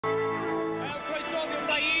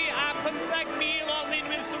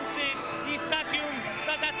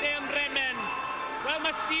ate yn Bremen. Wel,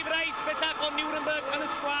 mae Steve Wright bellach o Nuremberg yn y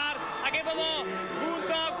sgwar, ac efo fo,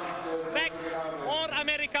 Moondog, Rex o'r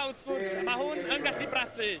America wrth gwrs. Mae hwn yn gallu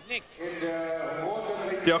brathu. Nick.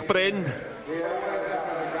 Diolch Bryn.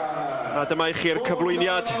 A dyma i chi'r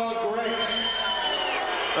cyflwyniad.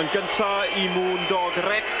 Yn gyntaf i Moondog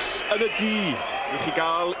Rex yn y D. I chi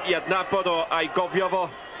gael i adnabod o a'i gofio fo.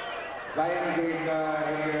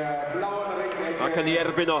 Ac yn ei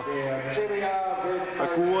erbyn o. Y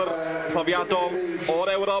gŵr profiadol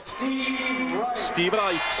o'r Ewrop, Steve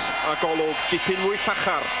Wright, a golwg dipyn mwy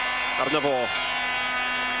llachar arno fo.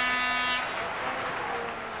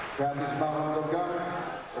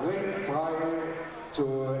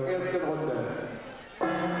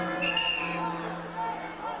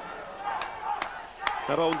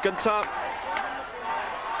 Y rownd gyntaf,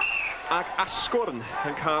 ac asgwrn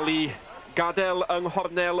yn cael ei gadael yng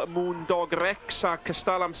nghornel Moondog Rex a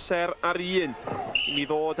cystal amser ar un. I mi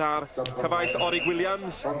ddod ar cyfaill Orig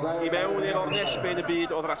Williams i mewn i'r ornes ben y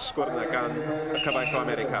byd oedd yr asgwrn gan y cyfaill o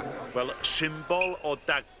America. Wel, symbol o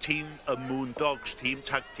tag tîm y Moondogs, tîm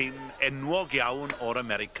tag tîm enwog iawn o'r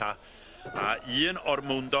America. A un o'r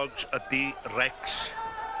Moondogs ydy Rex.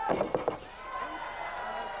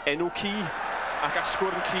 Enw ci ac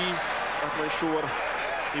asgwrn ci, ac mae'n siŵr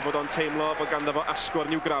i fod o'n teimlo bod ganddo fo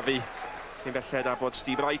asgwrn i'w grafu. Ni'n belled a bod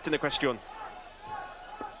Steve Wright yn y cwestiwn.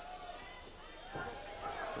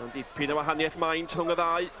 Ond dipyn o wahaniaeth maint rhwng y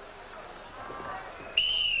ddau.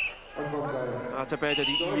 A tybed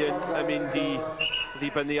ydy un yn mynd i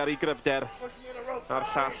ddibynnu ar ei gryfder a'r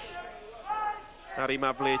llall ar ei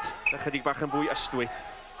maflyd ychydig bach yn fwy ystwyth.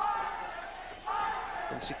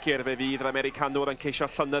 Yn sicr fe fydd yr Americanwr yn ceisio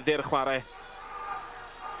llynyddu'r chwarae.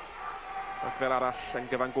 Ac fel arall yn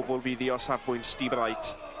gyfan gwbl fyddi o safbwynt Steve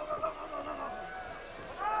Wright.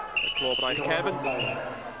 Y clo braich Kevin.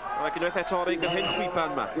 Ac unwaith eto Orig yr hyn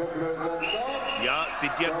chwiban yma. Ia,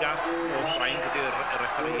 didiad gall o Ffrainc ydy'r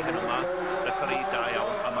referi hyn yma. Referi da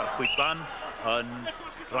iawn, a mae'r chwiban yn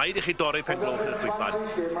rhaid i chi dorri pen glwch i'r chwiban.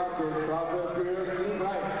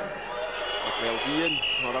 Ac fel dyn,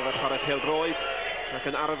 o'r arfer chwarae pêl-droed, ac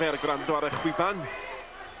yn arfer gwrando ar y chwiban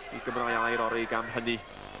i gymrau air Orig am hynny.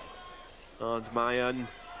 Ond mae yn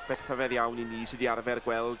beth rhyfedd iawn i ni sydd wedi arfer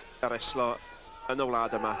gweld y Reslo yn y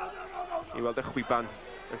wlad yma i weld y chwiban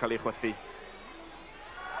yn cael ei chwythu.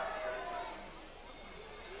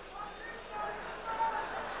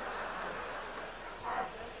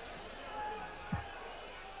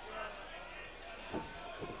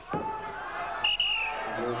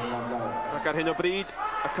 Ac ar hyn o bryd,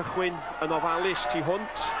 y cychwyn yn ofalus tu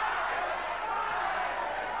hwnt.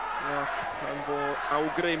 Ac pan fo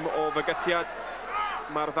awgrym o fygythiad,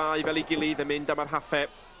 mae'r ddau fel ei gilydd yn mynd am yr haffe.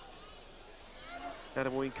 Er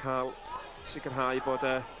mwyn cael sicrhau bod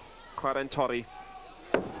y chwarae'n torri.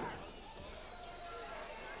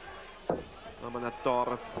 A mae yna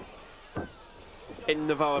dorf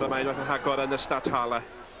enfawr yma unwaith yn rhagor yn y Stadthalle.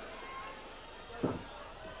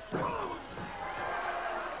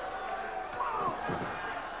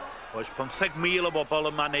 Oes 15,000 o bobl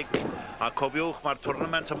yma, Nick, a cofiwch mae'r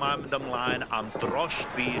twrnament yma yn mynd ymlaen am drost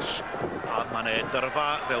fis, a mae yna dyrfa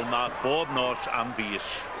fel yma bob nos am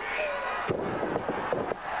fis.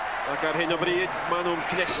 Ac ar hyn o bryd, maen nhw'n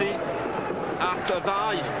cnesu at y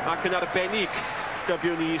ddau, ac yn arbennig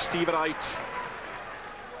gybiwn ni Steve Wright.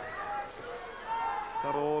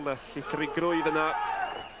 Ar ôl y llithrigrwydd yna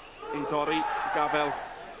i dorri gafel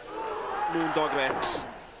Moondog Rex.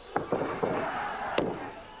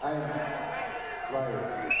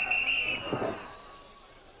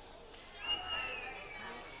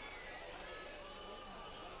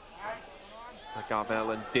 Y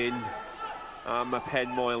gafel yn dyn am y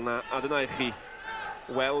pen moel na, a dyna i chi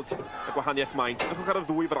weld y gwahaniaeth maint. Edrychwch ar y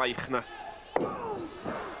ddwy fraich na.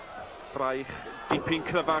 Fraich dipyn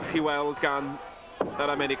cryfach i weld gan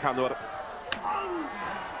yr Americanwr.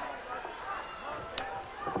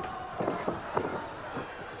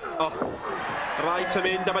 Wright yn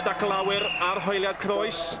mynd am y dacl awyr ar hoeliad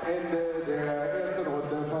croes.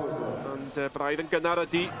 Ond braidd yn gynnar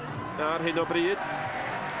ydi ar hyn o bryd.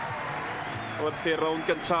 Wrth i'r rownd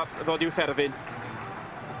gyntaf ddod i'w therfyn.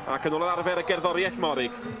 Ac yn ôl arfer y gerddoriaeth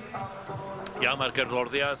Morig. Ia, mae'r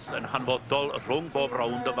gerddoriaeth yn hanfodol rhwng bob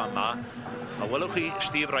rownd y fama. A welwch chi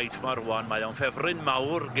Steve Wright yma rwan, mae o'n ffefryn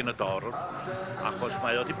mawr gyn y dorf, achos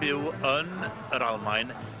mae o wedi byw yn yr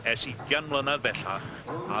Almaen ers 20 mlynedd bellach,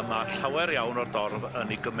 a mae llawer iawn o'r dorf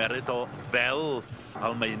yn ei gymeryd o fel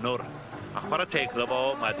Almaenwr. A chwarae teg iddo fo,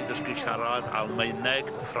 mae wedi dysgu siarad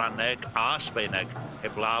Almaeneg, Ffraneg a Sbaeneg,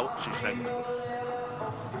 heblaw Saesneg.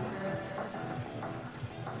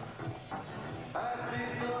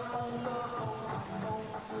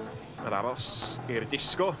 Yr aros i'r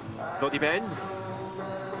disgo ddod i ben.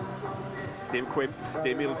 Dim cwimp,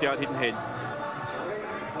 dim ildiad hyd yn hyn.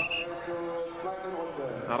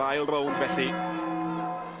 Ar ail rownd felly.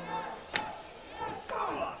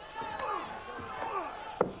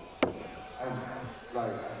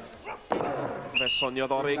 Fe Sonio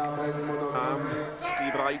Ddorig am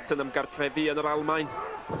Steve Wright yn ymgartrefu yn yr Almaen.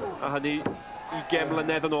 A hynny 20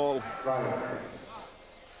 mlynedd yn ôl.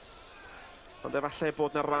 Ond efallai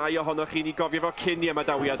bod na rai ohonoch chi'n ei gofio fo cyn i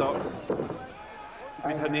ymadawiad o.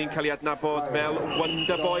 Bydd hynny'n cael ei adnabod fel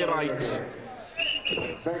Wonderboy Wright.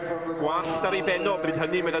 Gwallt ar ei beno, bryd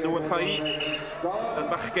hynny meddyn nhw wrtha i. Yn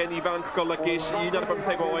bachgen ifanc golygus, 1 ar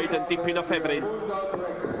 15 oed, yn dipyn o ffefryn.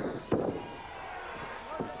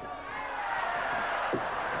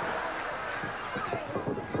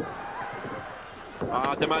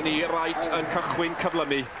 A dyma ni, Wright yn cychwyn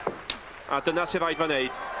cyflymu. A dyna sy'n rhaid fan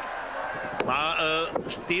wneud. Mae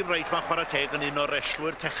Steve Wright mae'n chwarae teg yn un o'r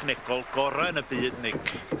reslwyr technegol gorau yn y byd, Nick.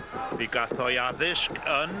 Fi gath o'i addysg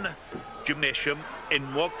yn gymnasiwm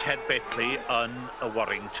enwog Ted Betley yn y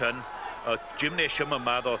Warrington. Y gymnasiwm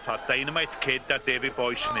yma ddoth a Dynamite Kid a David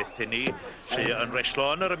Boy Smith i ni, sydd yn reslo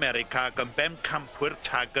yn yr America ac yn bem campwyr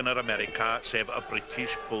tag yn yr America, sef y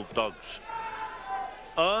British Bulldogs.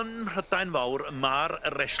 Yn Rhydain Fawr, mae'r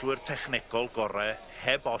reslwyr technegol gorau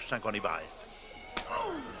heb os na'n goni bai.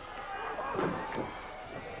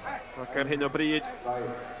 Ac ar hyn o bryd,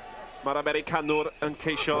 mae'r Americanwr yn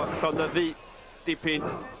ceisio llonyddu dipyn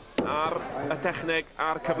ar y techneg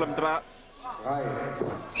a'r cyflymdra.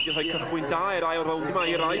 Sy'n rhoi cychwyn da i'r ail rownd yma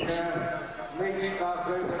i Wright.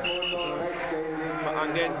 Mae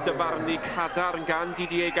angen dyfarnu cadar yn gan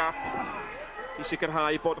DDA Gap i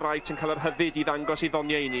sicrhau bod Wright yn cael yr hyfyd i ddangos i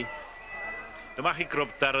ddoniau i ni. Dyma chi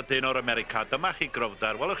gryfdar y dyn o'r America, dyma chi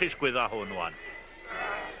gryfdar. Welwch chi sgwydda hwn wan.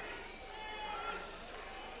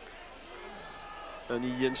 Yn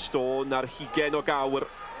 1 stôn ar 20 o gawr.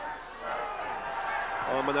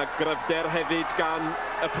 O, mae yna gryfder hefyd gan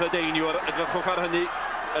y Prydeiniwr. Edrychwch ar hynny.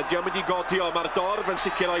 Ydy o'n mynd i godio, mae'r dorf yn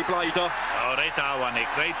sicr o'i blaid o. O, reit da, Wanig,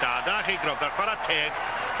 reit da. Dyna chi gryfdar,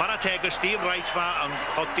 chwarae teg y Steve Wright ma yn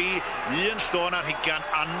codi 1 stôn ar 20,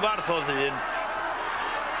 anfarth o ddyn.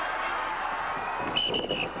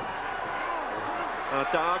 A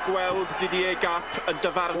da gweld DDA Gap yn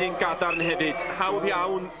dyfarnu'n gadarn hefyd. Hawdd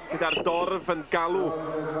iawn gyda'r dorf yn galw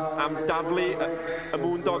am daflu y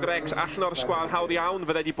Moondog Rex allan o'r sgwar. Hawdd iawn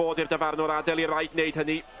fydde wedi bod i'r dyfarnwr adael i Wright wneud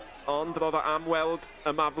hynny. Ond roedd o am weld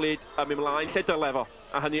y maflid yn mynd mlaen lle dyle fo.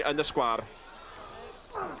 A hynny yn y sgwar.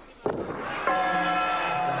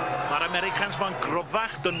 Mae'r Americans ma'n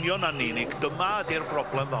gryfach dynion yn unig. Dyma ydy'r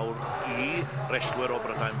broblem fawr i reslwyr o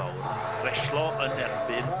Brydain Fawr. Reslo yn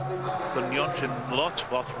erbyn dynion sy'n lot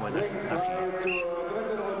mwy na chi.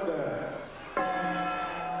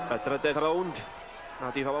 Y drydedd rownd. A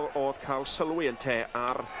diddorol oedd cael sylwi yn te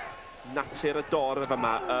ar natur y dorf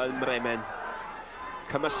yma yn Mremen.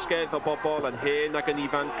 Cymysgedd o bobl yn hen ac yn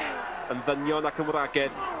ifanc, yn ddynion ac yn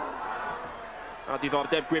wragedd. A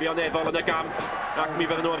diddordeb gwirioneddol yn y gamp, ac mi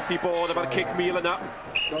fydden nhw wrth i bod efo'r cic mil yna.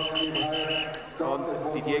 Ond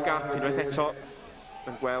DDA Gap unwaith eto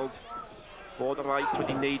yn gweld bod Wright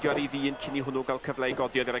wedi neidio ar ei ddyn cyn i hwnnw gael cyfle i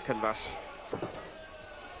godi ar y cynfas.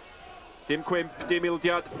 Dim cwimp, dim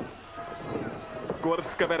ildiad.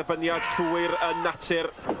 Gwrth gyferbyniad llwyr yn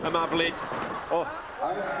natur y maflid. O,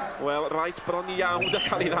 wel, Wright bron iawn y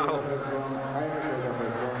cael ei ddal.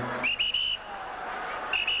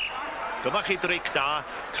 Dyma chi dric da,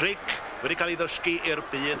 tric wedi cael ei ddysgu i'r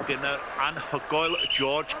byd gan yr anhygoel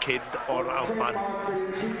George Kidd o'r Alban.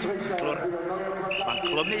 Mae'n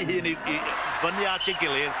clymu hun i fyny at ei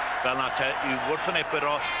gilydd fel na te i wrthwynebu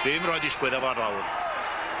o ddim roed i sgwydda fo'r lawr.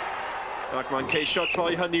 Ac mae'n ceisio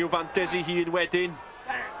troi hynny i'w fantes ei hun wedyn.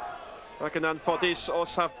 Ac yn anffodus o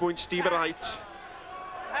safbwynt Steve Wright.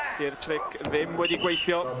 Di'r tric ddim wedi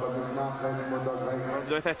gweithio. Ond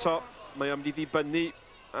unwaith eto, mae o'n mynd i ddibynnu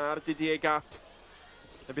ar DDA Gap.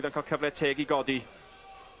 Y bydd yn cael cyfle teg i godi.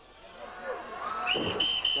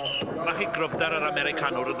 Mae chi gryfdar yr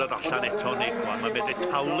Americanwr yn dod allan eto, Nick. Mae'n medru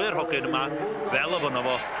tawlu'r hogyn yma fel y fyna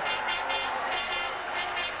fo.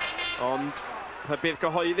 Ond bydd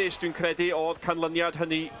gyhoeddus, dwi'n credu, oedd canlyniad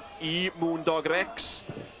hynny i Moondog Rex.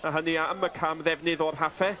 A hynny am y cam ddefnydd o'r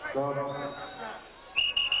haffe.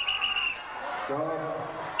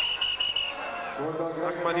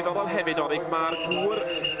 Ac mae'n ddiddorol hefyd, Orig, mae'r gŵr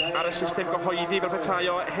ar y system gyhoeddi fel petai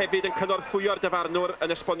o hefyd yn cynorthwyo'r dyfarnwr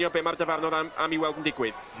yn esbonio be mae'r dyfarnwr am ei weld yn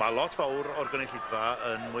digwydd. Mae lot fawr o'r gynulleidfa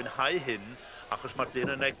yn mwynhau hyn achos mae'r dyn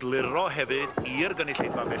yn egluro hefyd i'r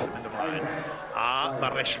gynulleidfa beth sy'n mynd ymlaen. A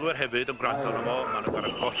mae'r reslwyr hefyd yn gwrando yno fo, maen nhw'n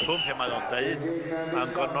gorau gollwng pe mae o'n deud,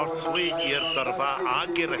 yn gynorthwy i'r dyrfa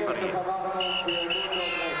ag i'r referi.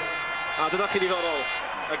 A dyna chi ddiddorol,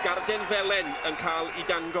 y garden felen yn cael ei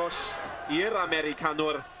dangos i'r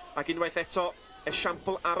Americanwr, ac unwaith eto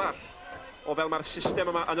esiampl arall o fel mae'r system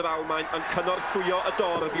yma yn yr Almaen yn cynorthwyo y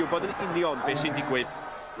dorf i wybod yn union beth sy'n digwydd.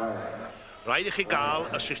 Rhaid i chi gael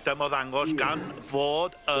y system o ddangos gan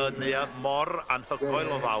fod y neuadd mor anhygoel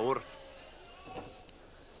o fawr.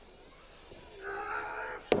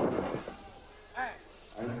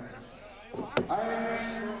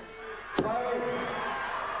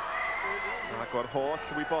 Ac o'r holl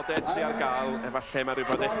wybodaeth sy'n ar gael, efallai mae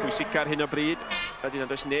rhywbeth pwysicar hyn o bryd. Ydy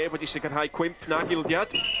nad oes neb wedi sicrhau cwymp na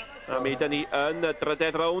gildiad. A mi dyn ni yn y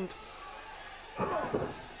drydedd rownd.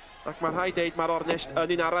 Ac mae rhaid deud mae'r ornest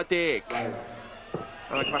yn un ara 10.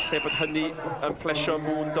 Ac falle bod hynny yn plesio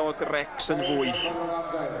Moondog Rex yn fwy.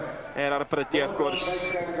 Ar brydiau, wrth gwrs,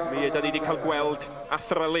 mi ydyn ni wedi cael gweld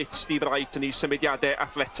athrylydd Steve Wright yn ei symudiadau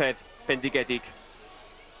athletedd bendigedig.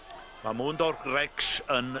 Mae Moondog Rex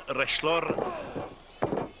yn reslo'r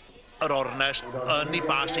yr ornest yn ei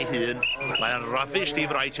bas ei hun. Mae'n raddu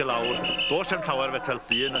Steve Wright i lawr. Does yn llawer fetel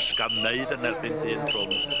dyn ysgafn wneud yn erbyn dyn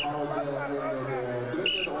trwm.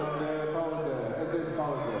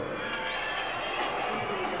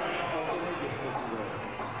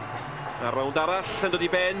 A rownd arall yn dod i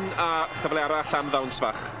ben a chyfle arall am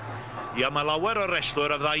ddawnsfach. Ia, mae lawer o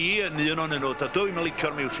reslwyr a fydda i yn un o'n nhw. Dydw i'n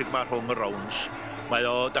licio'r music mae rhwng y rounds. Mae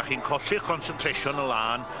o, da chi'n colli'ch concentration y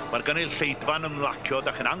lan, mae'r gynulleidfa'n ymlacio,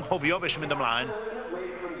 da chi'n anghofio beth sy'n mynd ymlaen.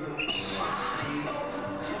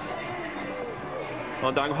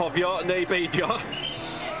 Ond anghofio neu beidio.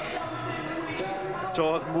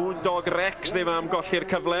 Doedd Moondog Rex ddim am golli'r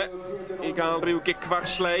cyfle i gael rhyw gicfach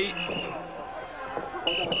slei.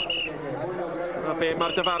 A be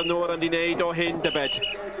mae'r dyfarnwr yn ei wneud o hyn dybed?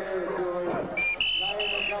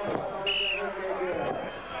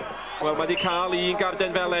 Wel, mae wedi cael un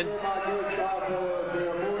garden felen.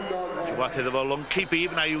 So wath iddo fo lunky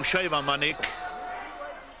beef na iwsio i fan manig.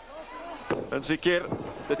 Yn sicr,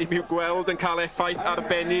 dydy mi'w gweld yn cael effaith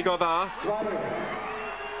arbennig o dda.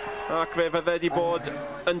 Ac fe fydde wedi bod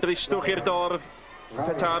yn dristwch i'r dorf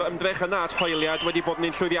peta'r ymdrech yna at hoeliad wedi bod yn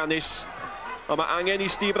un llwyddiannus. Ond mae angen i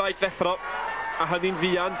Steve Wright ddeffro, a hynny'n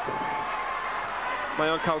fuan. Mae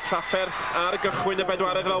o'n cael trafferth ar gychwyn y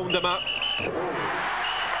bedwaredd rownd yma.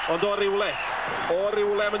 Ond o rywle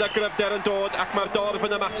mae yna gryfder yn dod ac mae'r dorf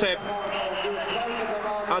yn ymateb.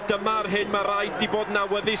 A dyma'r hyn mae Wright wedi bod yn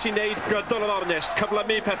awyddus i wneud gydol yr ornest,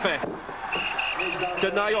 cyflymu pethau.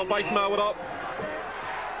 Dyna'i obaith mawr o.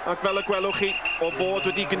 Ac fel y gwelwch chi, o bod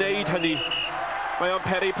wedi gwneud hynny, mae o'n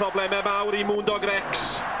peri problemau mawr i Moondog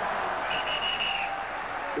Rex.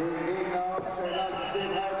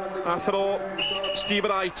 A thro Steve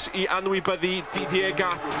Wright i anwybyddu the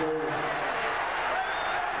gap.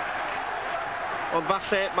 Ond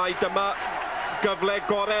falle mae dyma gyfle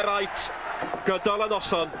gorau Wright gydol y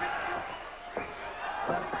noson.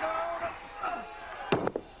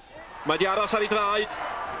 Mae di aros ar ei draed.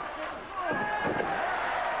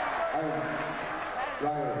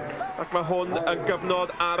 Ac mae hwn yn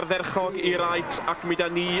gyfnod ardderchog i Wright ac mi da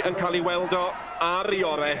ni yn cael ei weld o ar ei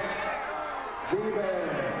ore.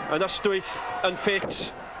 Yn ystwyth, yn ffit,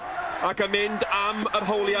 ac yn mynd am yr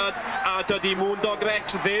howliad, a dydy Moondog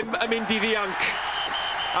Rex ddim yn mynd i ddianc.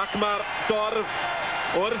 Ac mae'r dorf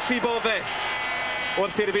wrth i boddau,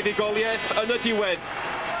 wrth i'r fuddugoliaeth yn y diwedd,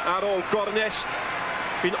 ar ôl gornest,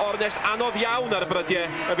 fi'n ornest anodd iawn ar y brydiau,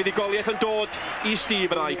 y fuddugoliaeth yn dod i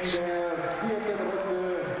Steve Wright.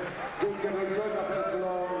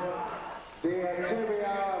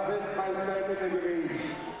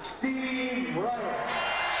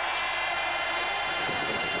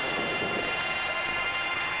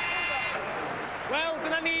 Wel,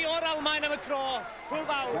 dyna ni o'r Almaen am y tro. Hwyl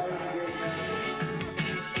fawr.